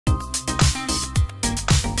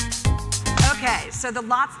so the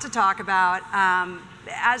lots to talk about.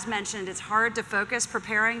 As mentioned, it's hard to focus.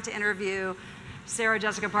 Preparing to interview Sarah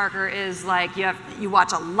Jessica Parker is like you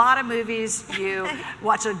watch a lot of movies, you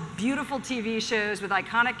watch beautiful TV shows with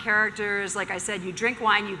iconic characters. Like I said, you drink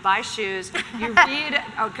wine, you buy shoes, you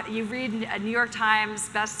read New York Times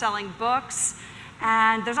best-selling books,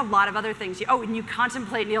 and there's a lot of other things. And you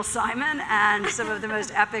contemplate Neil Simon and some of the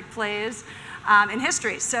most epic plays in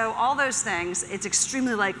history. So all those things, it's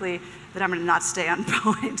extremely likely that I'm going to not stay on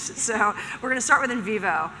point. So we're going to start with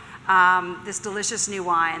Invivo, this delicious new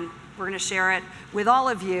wine. We're going to share it with all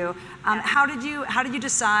of you. How did you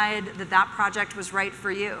decide that project was right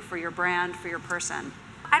for you, for your brand, for your person?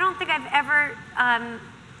 I don't think I've ever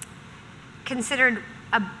considered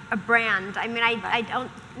a brand. I mean, I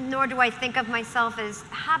don't, nor do I think of myself as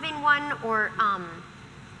having one or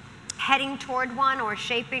heading toward one or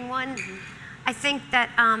shaping one. Mm-hmm. I think that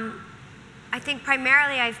I think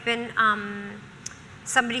primarily I've been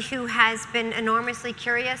somebody who has been enormously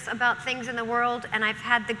curious about things in the world, and I've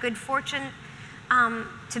had the good fortune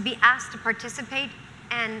to be asked to participate,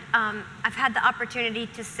 and I've had the opportunity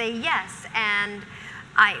to say yes, and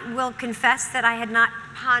I will confess that I had not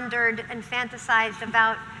pondered and fantasized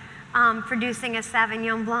about producing a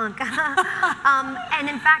Sauvignon Blanc. And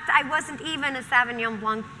in fact, I wasn't even a Sauvignon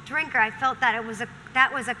Blanc drinker. I felt that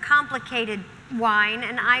that was a complicated wine,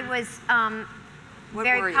 and I was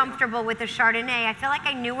very comfortable with the Chardonnay. I feel like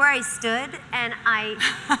I knew where I stood, and I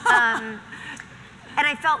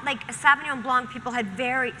felt like a Sauvignon Blanc people had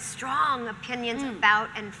very strong opinions about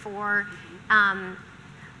and for.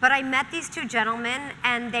 But I met these two gentlemen,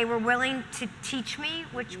 and they were willing to teach me,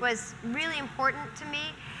 which was really important to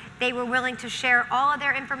me. They were willing to share all of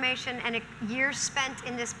their information and years spent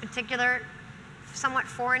in this particular, somewhat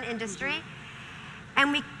foreign industry.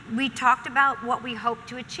 And we talked about what we hoped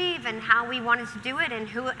to achieve and how we wanted to do it and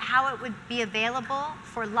how it would be available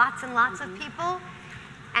for lots and lots of people,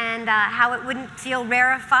 and how it wouldn't feel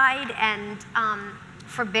rarefied and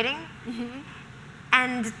forbidding.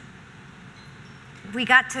 And we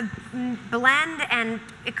got to blend and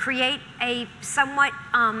create a somewhat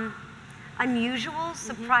unusual,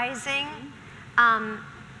 surprising,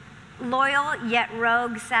 loyal yet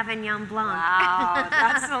rogue Sauvignon Blanc. Wow,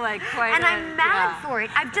 that's like quite. And I'm mad for it.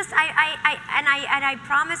 I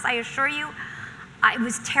promise, I assure you, I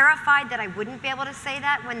was terrified that I wouldn't be able to say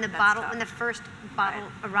that when the first bottle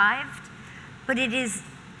arrived. But it is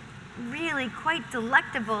really quite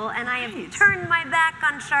delectable, and I have turned my back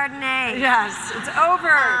on Chardonnay. Yes, it's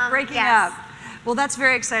over. Breaking up. Well, that's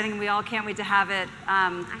very exciting. We all can't wait to have it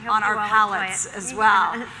on our palates as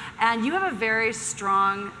well. And you have a very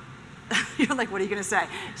strong, you're like, what are you going to say?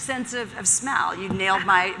 Sense of smell. You nailed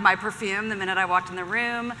my perfume the minute I walked in the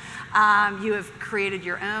room. You have created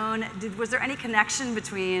your own. Was there any connection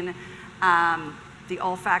between the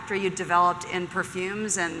olfactory you developed in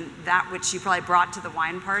perfumes and that which you probably brought to the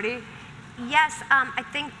wine party? Yes, I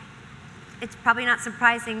think it's probably not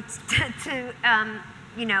surprising to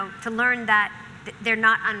learn that they're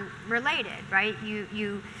not unrelated, right?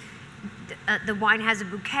 The wine has a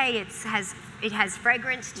bouquet. It has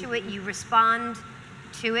fragrance to it. You respond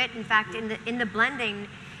to it. In fact, in the blending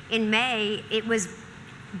in May, it was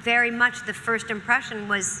very much the first impression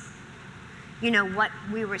was, what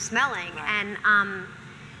we were smelling, and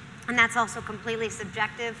that's also completely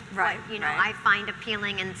subjective. Right. What, I find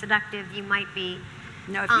appealing and seductive, you might be.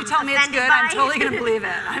 No, if you tell me it's good, I'm totally going to believe it.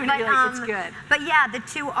 I'm going to be like, it's good. But yeah, the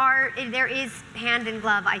two there is hand in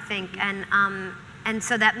glove, I think, and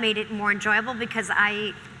so that made it more enjoyable because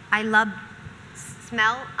I love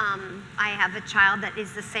smell. I have a child that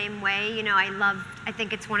is the same way. I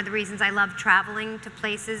think it's one of the reasons I love traveling to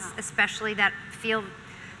places, especially that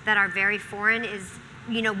are very foreign, is,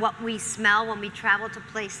 what we smell when we travel to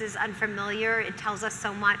places unfamiliar. It tells us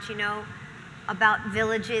so much, about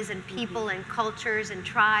villages and people and cultures and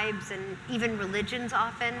tribes and even religions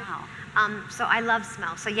often. Wow. So I love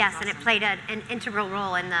smell. So yes, awesome. And it played an integral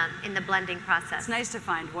role in the blending process. It's nice to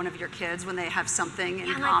find one of your kids when they have something in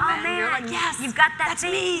common. Like, oh man, you're like, yes, you've got that that's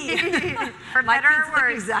me. For my better kids or worse.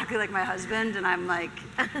 look exactly like my husband, and I'm like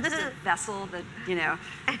just a vessel that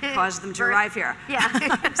caused them to arrive here. Yeah.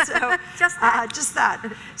 So just that. Just that.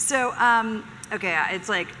 So. Okay, it's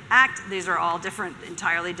like these are all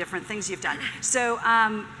entirely different things you've done. So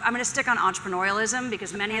I'm going to stick on entrepreneurialism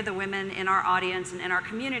because many of the women in our audience and in our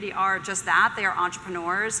community are just that. They are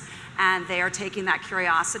entrepreneurs, and they are taking that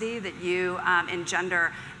curiosity that you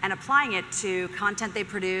engender and applying it to content they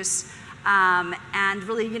produce, and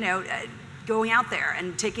really, going out there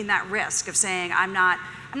and taking that risk of saying, I'm not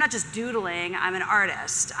I'm not just doodling, I'm an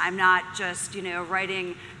artist. I'm not just,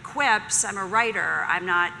 writing quips, I'm a writer. I'm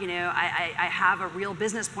not, I have a real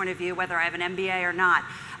business point of view, whether I have an MBA or not.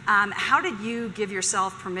 How did you give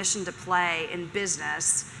yourself permission to play in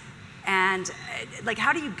business? And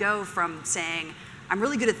how do you go from saying, I'm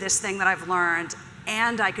really good at this thing that I've learned,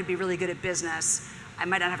 and I could be really good at business. I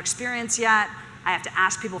might not have experience yet. I have to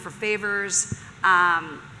ask people for favors.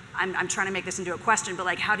 I'm trying to make this into a question,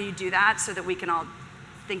 but how do you do that so that we can all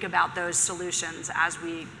think about those solutions as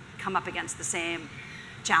we come up against the same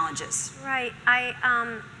challenges? Right.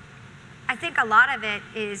 I think a lot of it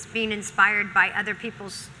is being inspired by other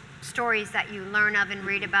people's stories that you learn of and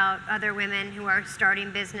read about other women who are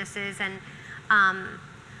starting businesses. And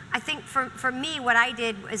I think for me, what I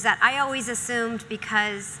did is that I always assumed,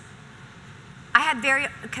 because I had very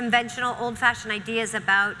conventional, old-fashioned ideas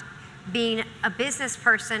about being a business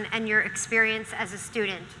person and your experience as a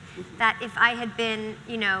student, that if I had been,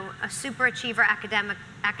 a super achiever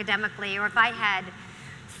academically, or if I had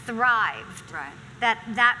thrived, right,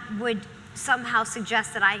 that would somehow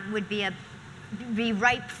suggest that I would be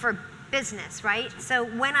ripe for business, right? So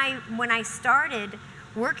when I started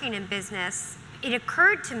working in business, it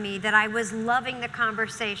occurred to me that I was loving the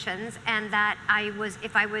conversations, and that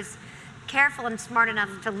if I was careful and smart enough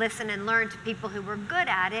to listen and learn to people who were good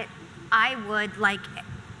at it, I would, like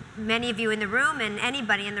many of you in the room and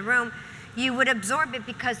anybody in the room, you would absorb it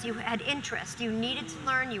because you had interest. You needed to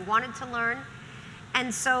learn, you wanted to learn.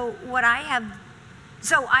 And so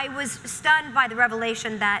I was stunned by the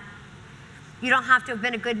revelation that you don't have to have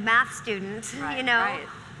been a good math student, right, right,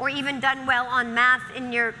 or even done well on math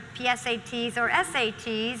in your PSATs or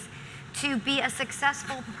SATs to be a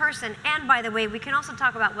successful person. And by the way, we can also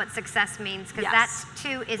talk about what success means, because yes, that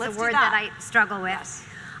too is Let's a word that I struggle with. Yes.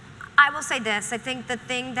 I will say this, I think the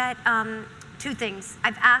thing that, two things.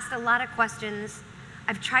 I've asked a lot of questions.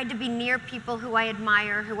 I've tried to be near people who I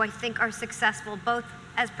admire, who I think are successful, both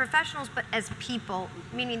as professionals but as people,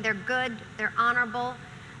 meaning they're good, they're honorable,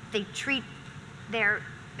 they treat their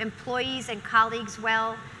employees and colleagues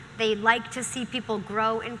well, they like to see people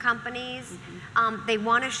grow in companies, they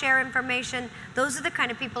want to share information. Those are the kind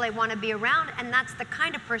of people I want to be around, and that's the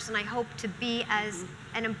kind of person I hope to be as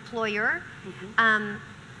an employer,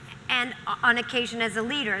 and on occasion as a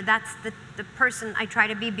leader. That's the person I try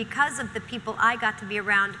to be, because of the people I got to be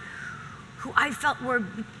around who I felt were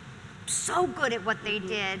so good at what they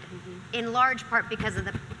did, in large part because of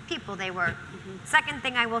the people they were. Second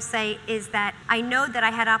thing I will say is that I know that I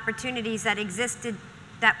had opportunities that existed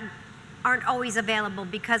that aren't always available,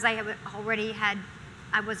 because I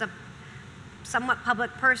was a somewhat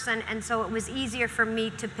public person, and so it was easier for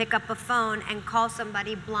me to pick up a phone and call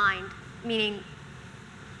somebody blind, meaning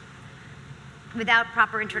without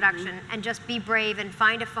proper introduction, and just be brave and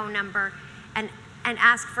find a phone number and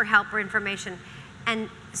ask for help or information. And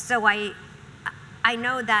so I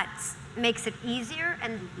know that makes it easier,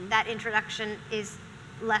 and that introduction is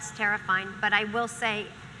less terrifying. But I will say,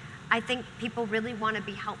 I think people really want to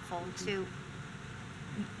be helpful to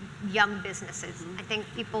young businesses. I think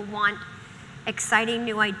people want exciting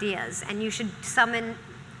new ideas, and you should summon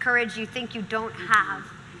courage you think you don't have,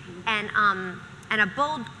 and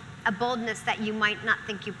a boldness that you might not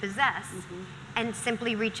think you possess, and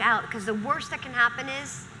simply reach out. Because the worst that can happen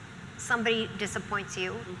is somebody disappoints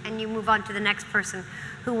you, and you move on to the next person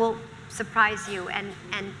who will surprise you and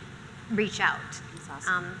reach out. That's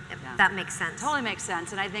awesome. If that makes sense. Totally makes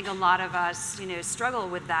sense. And I think a lot of us, struggle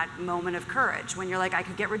with that moment of courage when you're like, I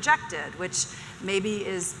could get rejected, which maybe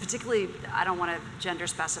is particularly, I don't want to gender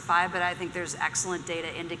specify, but I think there's excellent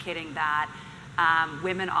data indicating that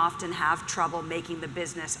women often have trouble making the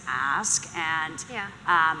business ask, and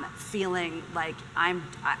feeling like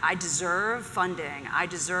I deserve funding, I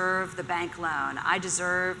deserve the bank loan, I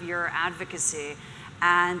deserve your advocacy.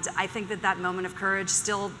 And I think that moment of courage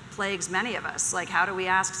still plagues many of us. Like, how do we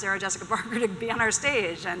ask Sarah Jessica Parker to be on our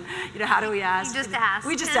stage? And how do we ask? You just asked.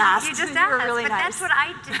 We just asked. You just You asked. were really but nice. That's what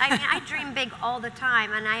I do. I mean, I dream big all the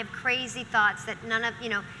time, and I have crazy thoughts that none of,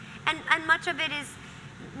 and much of it is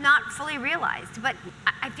not fully realized. But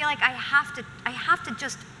I feel like I have to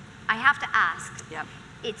ask. Yep.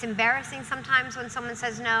 It's embarrassing sometimes when someone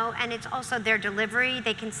says no, and it's also their delivery.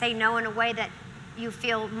 They can say no in a way that you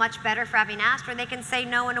feel much better for having asked, or they can say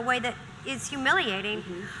no in a way that is humiliating.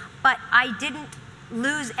 But I didn't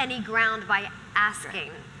lose any ground by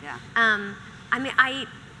asking. Yeah. I mean, I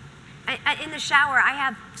in the shower, I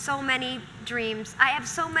have so many dreams. I have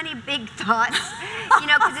so many big thoughts,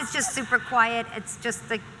 because it's just super quiet. It's just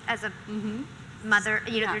like, as a mother,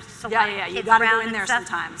 Yeah. there's a Yeah, lot yeah, of you kids got to go around in and there stuff.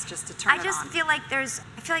 sometimes just to turn it on. I just feel like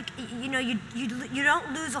you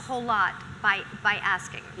don't lose a whole lot by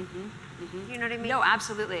asking. You know what I mean? No,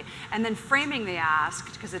 absolutely. And then framing the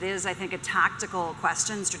ask, because it is, I think, a tactical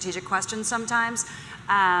question, strategic question sometimes.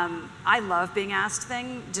 I love being asked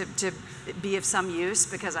things to be of some use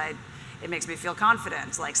because it makes me feel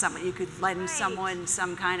confident, like you could lend someone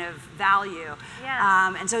some kind of value.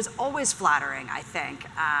 Yes. And so it's always flattering, I think,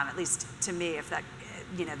 at least to me, if that,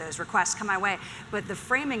 those requests come my way. But the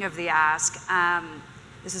framing of the ask,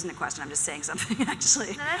 this isn't a question, I'm just saying something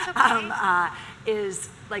actually. No, that's okay. Is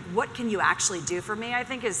like, what can you actually do for me, I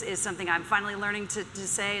think is something I'm finally learning to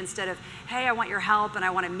say, instead of, hey, I want your help and I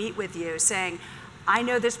want to meet with you, saying, I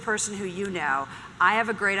know this person who you know. I have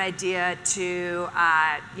a great idea to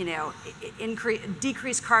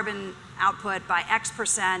decrease carbon output by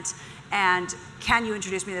X%, and can you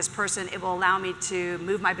introduce me to this person? It will allow me to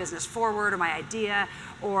move my business forward or my idea.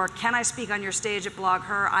 Or can I speak on your stage at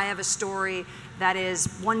BlogHer? I have a story that is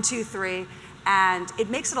 1, 2, 3. And it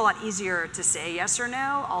makes it a lot easier to say yes or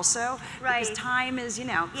no also, Right. because time is,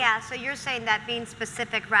 Yeah, so you're saying that being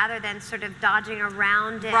specific rather than sort of dodging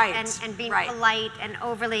around it Right, and being right. polite and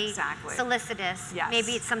overly Exactly. solicitous. Yes.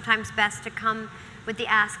 Maybe it's sometimes best to come with the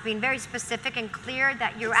ask, being very specific and clear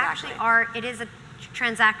that you Exactly. actually are, it is a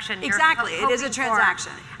transaction. you're Exactly, it is a hoping for.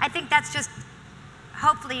 transaction. I think that's just,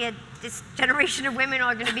 hopefully this generation of women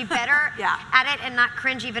are going to be better Yeah. at it and not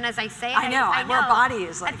cringe even as I say it. I know, our body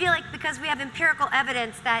is like- I feel like because we have empirical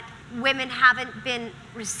evidence that women haven't been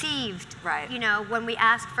received, Right. when we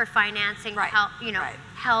ask for financing, Right. help, Right.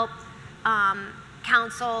 help,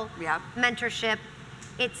 counsel, Yep. mentorship,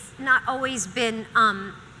 it's not always been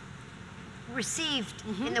received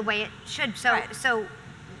in the way it should. So, Right. so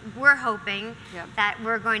we're hoping Yep. that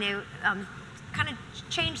we're going to kind of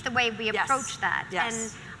change the way we Yes. approach that.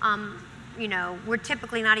 Yes. And we're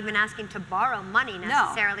typically not even asking to borrow money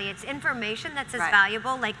necessarily. It's information that's as Right.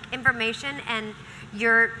 valuable, like information, and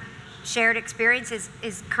your shared experience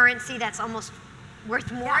is currency that's almost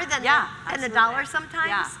worth more than the absolutely. dollar sometimes.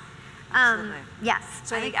 Yeah. Absolutely. Yes,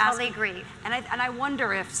 So I think totally asking, agree. And I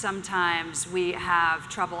wonder if sometimes we have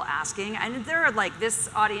trouble asking. And there are this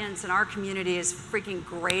audience in our community is freaking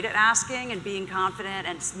great at asking and being confident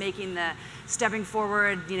and making the stepping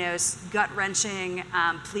forward, gut wrenching,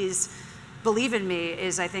 please believe in me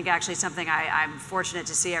is, I think, actually something I'm fortunate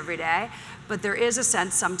to see every day. But there is a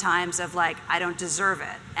sense sometimes of I don't deserve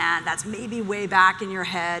it. And that's maybe way back in your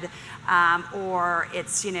head. Or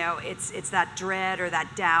it's, it's that dread or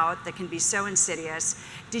that doubt that can be so insidious.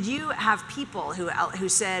 Did you have people who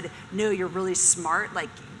said, no, you're really smart,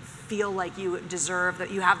 feel like you deserve, that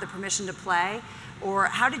you have the permission to play? Or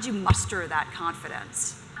how did you muster that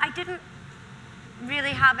confidence? I didn't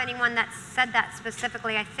really have anyone that said that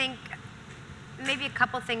specifically. I think maybe a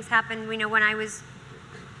couple things happened.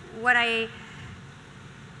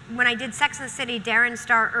 When I did Sex and the City, Darren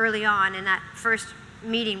Star early on in that first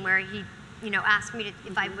meeting where he, asked me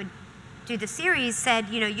if I would do the series, said,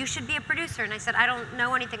 you should be a producer. And I said, I don't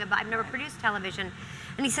know anything about, I've never produced television.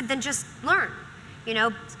 And he said, then just learn.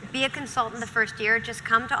 Be a consultant the first year, just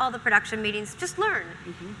come to all the production meetings, just learn.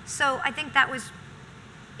 So I think that was,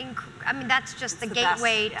 that's just the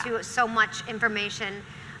gateway to so much information.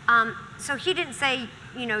 So he didn't say,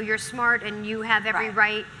 you're smart and you have every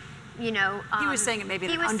right, he was saying it maybe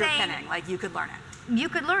an underpinning, you could learn it. You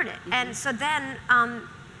could learn it. And so then,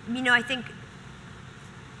 I think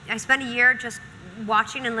I spent a year just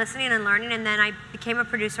watching and listening and learning, and then I became a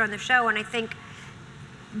producer on the show. And I think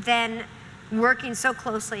then working so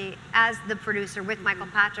closely as the producer with Michael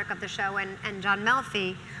Patrick of the show and John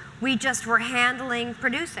Melfi, we just were handling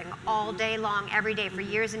producing all day long, every day for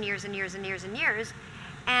years and years and years and years and years.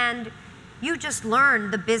 And you just learn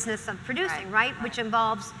the business of producing, right? Which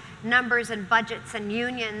involves numbers and budgets and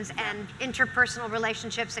unions and interpersonal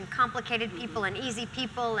relationships and complicated people and easy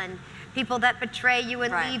people and people that betray you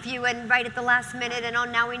and leave you and right at the last minute and, oh,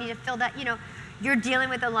 now we need to fill that. You're dealing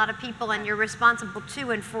with a lot of people and you're responsible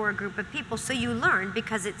to and for a group of people. So you learn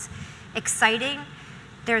because it's exciting.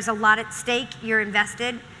 There's a lot at stake. You're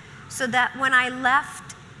invested. So that when I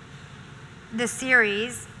left the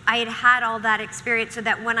series, I had all that experience, so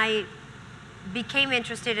that when I became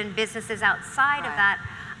interested in businesses outside of that,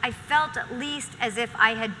 I felt at least as if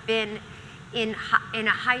I had been in a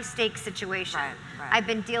high-stakes situation. I've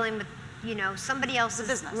been dealing with, somebody else's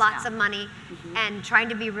business, lots of money and trying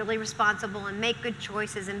to be really responsible and make good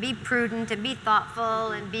choices and be prudent and be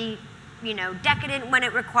thoughtful and be, decadent when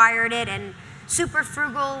it required it and super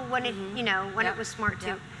frugal when it, when it was smart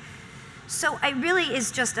too. So it really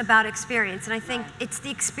is just about experience, and I think it's the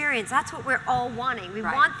experience. That's what we're all wanting. We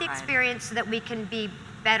want the experience so that we can be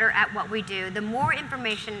better at what we do. The more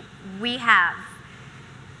information we have,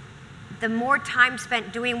 the more time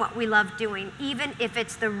spent doing what we love doing, even if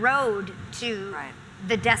it's the road to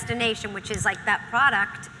the destination, which is like that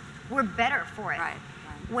product, we're better for it.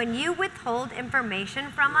 When you withhold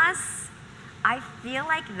information from us, I feel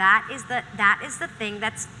like that is the thing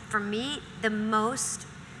that's, for me, the most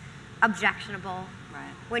objectionable.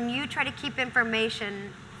 When you try to keep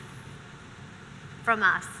information from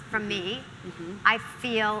us, from me, I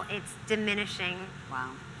feel it's diminishing.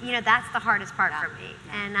 You know, that's the hardest part for me.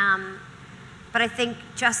 And but I think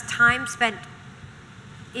just time spent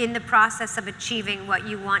in the process of achieving what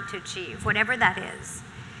you want to achieve, whatever that is,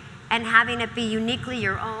 and having it be uniquely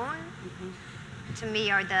your own, to me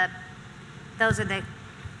those are the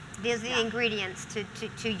ingredients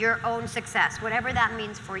to your own success, whatever that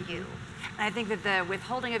means for you. And I think that the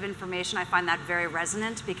withholding of information, I find that very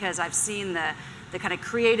resonant, because I've seen the kind of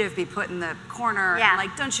creative be put in the corner, and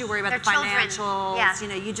like, don't you worry about the financials, you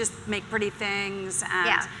know, you just make pretty things,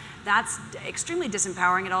 and that's extremely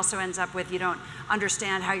disempowering. It also ends up with, you don't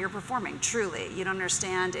understand how you're performing, truly. You don't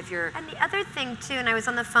understand if you're... And the other thing, too, and I was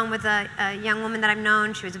on the phone with a young woman that I've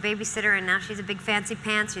known. She was a babysitter, and now she's a big fancy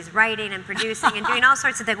pants. She's writing and producing and doing all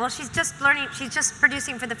sorts of things. Well, she's just learning. She's just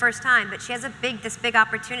producing for the first time, but she has this big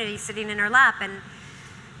opportunity sitting in her lap. And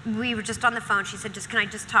we were just on the phone. She said, can I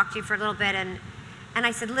just talk to you for a little bit? And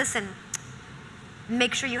I said, listen,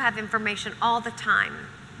 make sure you have information all the time.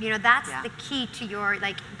 You know, that's the key to your,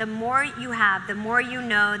 like, the more you have, the more you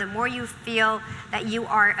know, the more you feel that you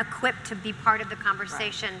are equipped to be part of the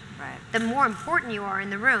conversation, the more important you are in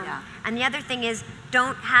the room. And the other thing is,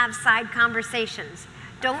 don't have side conversations.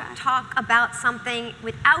 Don't talk about something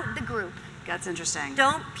without the group. That's interesting.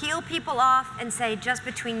 Don't peel people off and say, just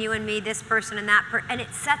between you and me, this person and that person. And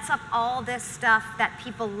it sets up all this stuff that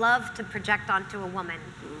people love to project onto a woman.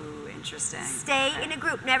 Interesting. Stay in a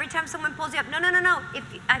group. And every time someone pulls you up, no.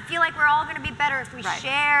 I feel like we're all going to be better if we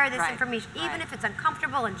share this information, even if it's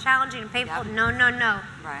uncomfortable and challenging and painful. No.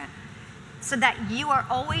 So that you are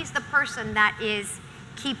always the person that is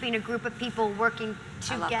keeping a group of people working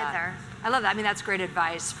together. I love that. I mean, that's great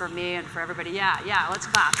advice for me and for everybody. Yeah, let's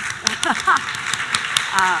clap.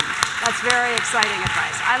 That's very exciting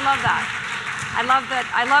advice. I love that.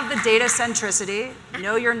 I love the data centricity,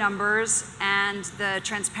 know your numbers, and the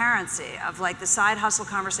transparency of, like, the side hustle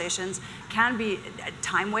conversations can be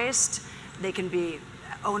time waste. They can be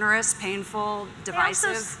onerous, painful,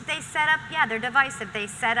 divisive. They set up, they're divisive. They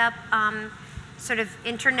set up sort of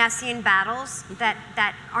internecine battles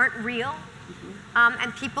that aren't real,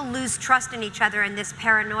 and people lose trust in each other, and this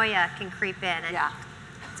paranoia can creep in. And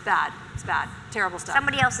it's bad. It's bad. Terrible stuff.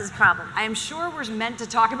 Somebody else's problem. I am sure we're meant to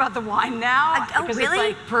talk about the wine now. Because really?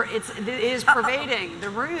 It is pervading the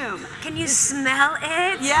room. Can you smell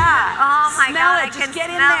it? Yeah. Oh my God, it. Just get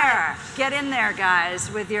in there. Get in there,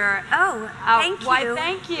 guys, with your... thank you. Why,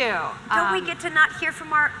 thank you. Don't we get to not hear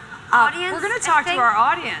from our audience? We're going to talk to our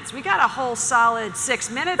audience. We got a whole solid 6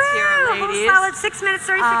 minutes here, ladies. A whole solid 6 minutes,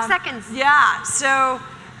 36 seconds. Yeah, so...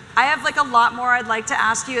 I have, like, a lot more I'd like to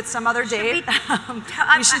ask you at some other date.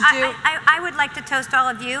 We should do... I would like to toast all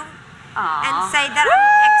of you and say that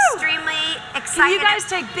I'm extremely excited. Can you guys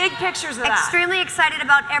take big pictures of that? Extremely excited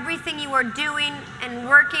about everything you are doing and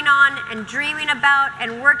working on and dreaming about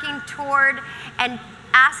and working toward, and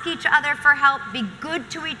ask each other for help, be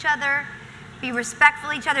good to each other, be respectful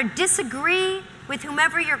of each other, disagree with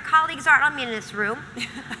whomever your colleagues are. I don't mean in this room,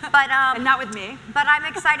 but and not with me. But I'm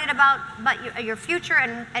excited about your future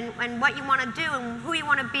and what you want to do and who you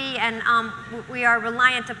want to be, and we are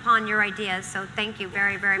reliant upon your ideas. So thank you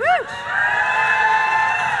very, very much.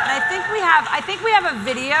 And I think we have a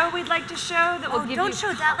video we'd like to show that will give you... Don't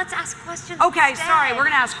show that. Let's ask questions. Okay, instead. sorry. We're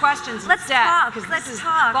going to ask questions Let's instead. talk. Let's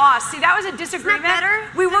talk. Boss, see, that was a disagreement. Isn't that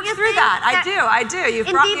better? We worked through that. I do.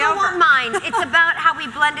 You've brought me over. Invivo won't mind. It's about how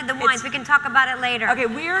we blended the wines. We can talk about it later. Okay,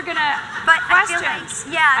 we are going to... Questions.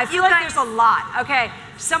 I feel like there's a lot. Okay,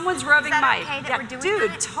 someone's roving mic. Okay that we're doing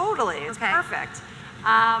dude, that? Totally. It's perfect.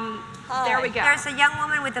 There we go. There's a young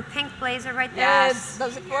woman with a pink blazer right there. Yes.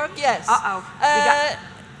 Does it work? Yes.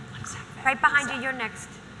 Right behind you, you're next.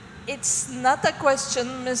 It's not a question,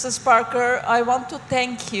 Mrs. Parker. I want to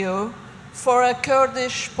thank you for a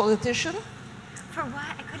Kurdish politician. For what?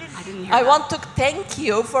 I didn't hear I want to thank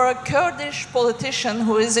you for a Kurdish politician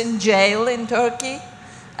who is in jail in Turkey,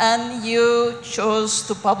 and you chose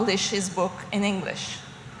to publish his book in English.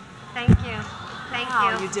 Thank you. Thank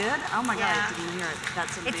you. You did? Oh my God, I didn't hear it.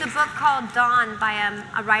 That's amazing. It's a book called Dawn by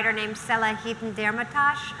a writer named Selahattin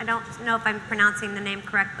Demirtas. I don't know if I'm pronouncing the name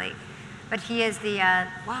correctly. But he is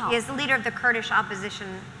the leader of the Kurdish opposition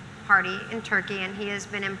party in Turkey, and he has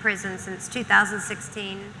been in prison since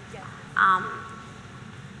 2016. Yes.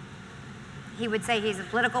 He would say he's a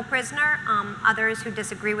political prisoner. Others who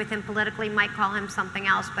disagree with him politically might call him something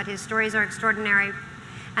else, but his stories are extraordinary,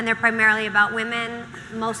 and they're primarily about women,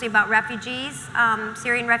 mostly about refugees,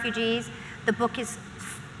 Syrian refugees. The book is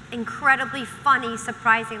incredibly funny,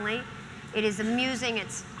 surprisingly. It is amusing,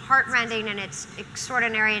 it's heartrending, and it's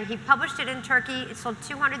extraordinary. And he published it in Turkey. It sold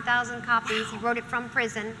 200,000 copies. Wow. He wrote it from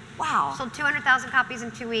prison. Wow. Sold 200,000 copies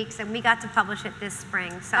in 2 weeks, and we got to publish it this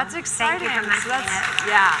spring. So that's exciting. Thank you for mentioning it.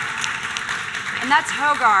 Yeah. And that's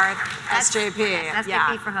Hogarth, SJP. Yes,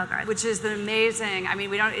 SJP for Hogarth. Which is the amazing, I mean,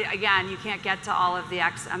 we don't, again, you can't get to all of the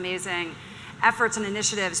amazing efforts and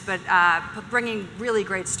initiatives, but bringing really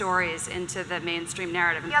great stories into the mainstream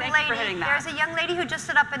narrative. And thank you for hitting that. There's a young lady who just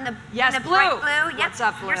stood up in the, yes, in the Blue. bright blue. Yep. What's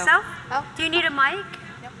up, Blue? Yourself? Oh. Do you need a mic?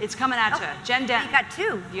 Nope. It's coming at you. Jen Dent. You got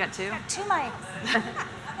two. You got two? I got two mics.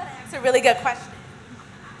 That's a really good question.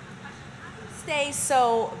 Stay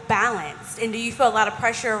so balanced, and do you feel a lot of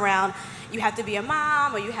pressure around you have to be a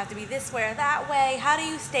mom or you have to be this way or that way? How do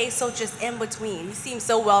you stay so just in between? You seem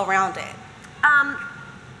so well-rounded.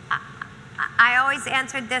 I always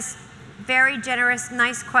answered this very generous,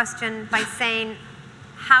 nice question by saying,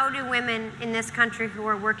 how do women in this country who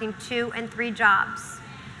are working 2 and 3 jobs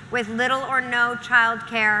with little or no child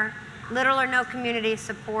care, little or no community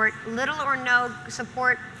support, little or no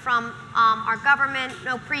support from our government,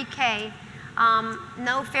 no pre-K,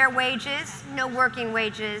 no fair wages, no working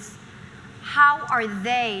wages, how are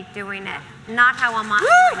they doing it? Not how am I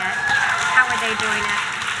doing it. How are they doing it?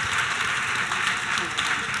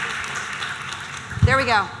 There we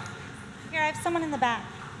go. Here, I have someone in the back.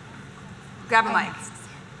 Grab a mic.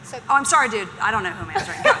 Oh, I'm sorry, dude. I don't know who I'm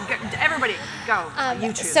answering. Go, everybody, go.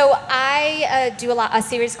 YouTube. So I do a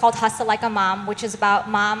series called Hustle Like a Mom, which is about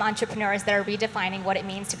mom entrepreneurs that are redefining what it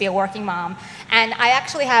means to be a working mom. And I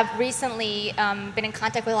actually have recently been in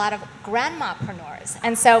contact with a lot of grandmapreneurs.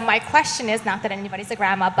 And so my question is, not that anybody's a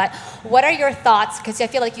grandma, but what are your thoughts? Because I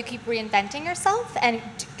feel like you keep reinventing yourself and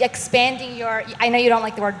expanding your, I know you don't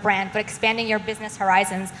like the word brand, but expanding your business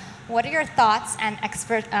horizons. What are your thoughts and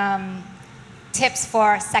expert tips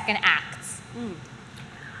for second acts?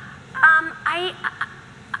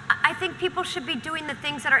 I think people should be doing the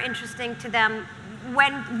things that are interesting to them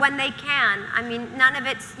when they can. I mean, none of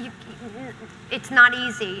it's not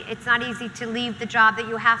easy. It's not easy to leave the job that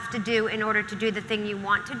you have to do in order to do the thing you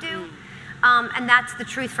want to do. And that's the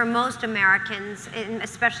truth for most Americans, and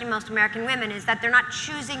especially most American women, is that they're not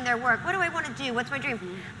choosing their work. What do I want to do? What's my dream?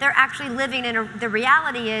 They're actually living in the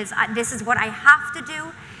reality is, this is what I have to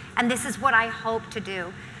do, and this is what I hope to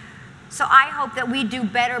do. So I hope that we do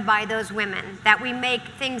better by those women, that we make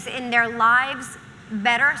things in their lives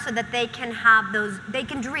better so that they can have those, they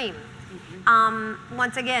can dream.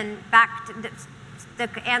 Once again, back to the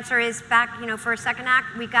answer is back, for a second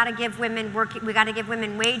act, we got to give women we got to give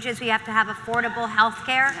women wages, we have to have affordable health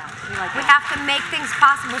care. Yeah, we have to make things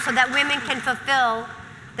possible so that women can fulfill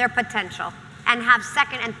their potential and have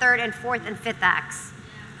second and third and fourth and fifth acts.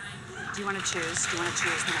 Do you want to choose? Do you want to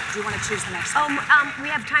choose the next? Do you want to choose the next? We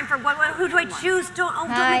have time for one. Who do I choose? Don't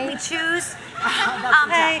make me choose.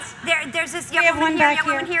 There's this young woman here, young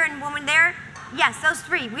woman here, and woman there. Yes, those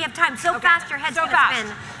three. We have time. So fast, your head's gonna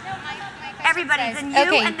spin. No, everybody, then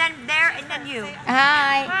you, and then there, and then you.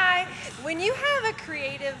 Hi. Hi. When you have a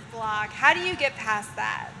creative block, how do you get past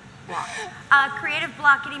that? Creative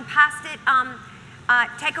block, getting past it.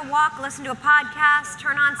 Take a walk, listen to a podcast,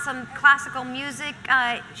 turn on some classical music,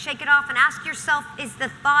 shake it off, and ask yourself, is the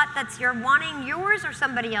thought that's you're wanting yours or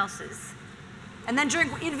somebody else's? And then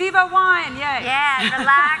drink Invivo Wine, yay. Yeah,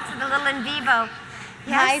 relax with a little Invivo.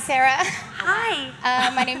 Yes. Hi, Sarah. Hi.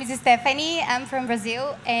 My name is Stephanie. I'm from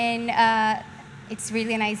Brazil, and it's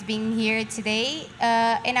really nice being here today.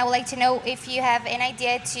 And I would like to know if you have an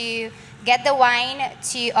idea to get the wine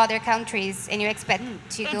to other countries, and you expect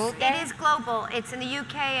to go there? It is global. It's in the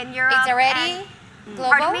UK and Europe. It's already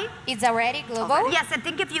global? Pardon me? It's already global? Yes, I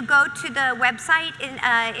think if you go to the website, in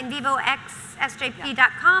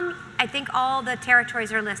invivoxsjp.com, I think all the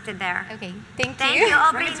territories are listed there. Okay, thank you. Thank you.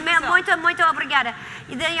 Muito obrigada.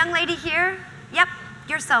 The young lady here, yep,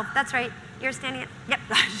 yourself, that's right. You're standing, yep.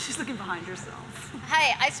 She's looking behind herself.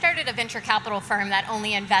 Hi, I started a venture capital firm that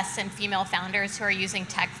only invests in female founders who are using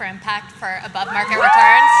tech for impact for above market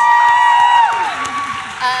returns.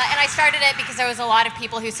 And I started it because there was a lot of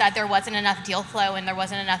people who said there wasn't enough deal flow and there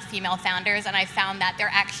wasn't enough female founders, and I found that there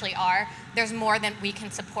actually are. There's more than we can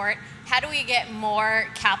support. How do we get more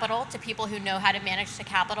capital to people who know how to manage the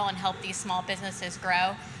capital and help these small businesses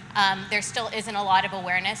grow? there still isn't a lot of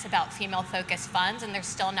awareness about female-focused funds, and there's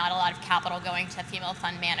still not a lot of capital going to female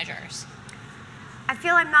fund managers. I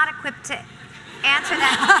feel I'm not equipped to answer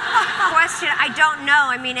that question. I don't know.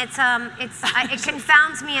 I mean, it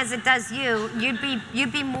confounds me as it does you.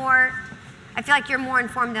 You'd be more. I feel like you're more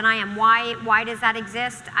informed than I am. Why does that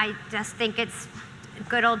exist? I just think it's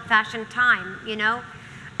good old-fashioned time. You know,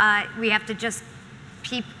 we have to just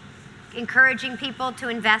keep encouraging people to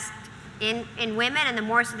invest in women, and the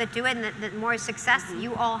more so that do it, and the more success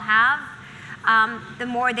you all have, the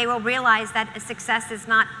more they will realize that success is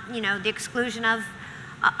not, you know, the exclusion of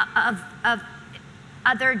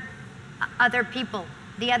other people,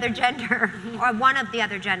 the other gender, or one of the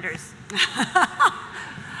other genders.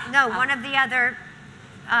 No, one of the other.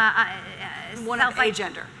 One of a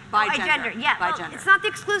gender. By gender. Yeah. By Well, gender. it's not the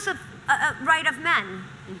exclusive right of men.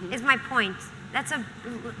 Is my point. That's a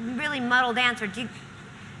really muddled answer.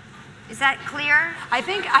 Is that clear? I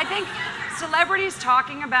think celebrities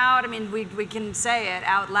talking about, I mean, we can say it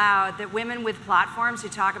out loud, that women with platforms who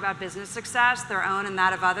talk about business success, their own and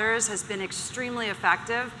that of others, has been extremely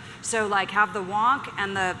effective. So like have the wonk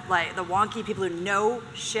and the wonky people who know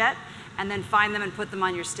shit, and then find them and put them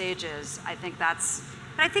on your stages. I think that's...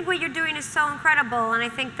 But I think what you're doing is so incredible, and I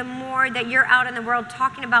think the more that you're out in the world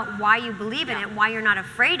talking about why you believe in it, why you're not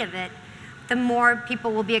afraid of it, the more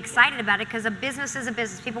people will be excited about it, because a business is a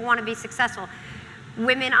business. People want to be successful.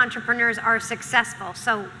 Women entrepreneurs are successful.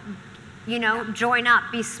 So, you know, join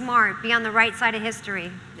up, be smart, be on the right side of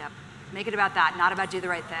history. Yep. Make it about that, not about do the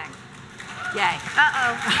right thing. Yay.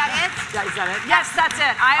 Uh-oh. Is that it? Is that it? Yes, that's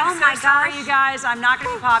it. I am so sorry, you guys. I'm not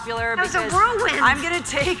going to be popular that was because a whirlwind. I'm going to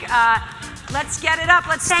take, let's get it up.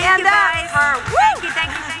 Let's stand Thank you, up guys. for, woo!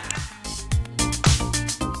 Thank you.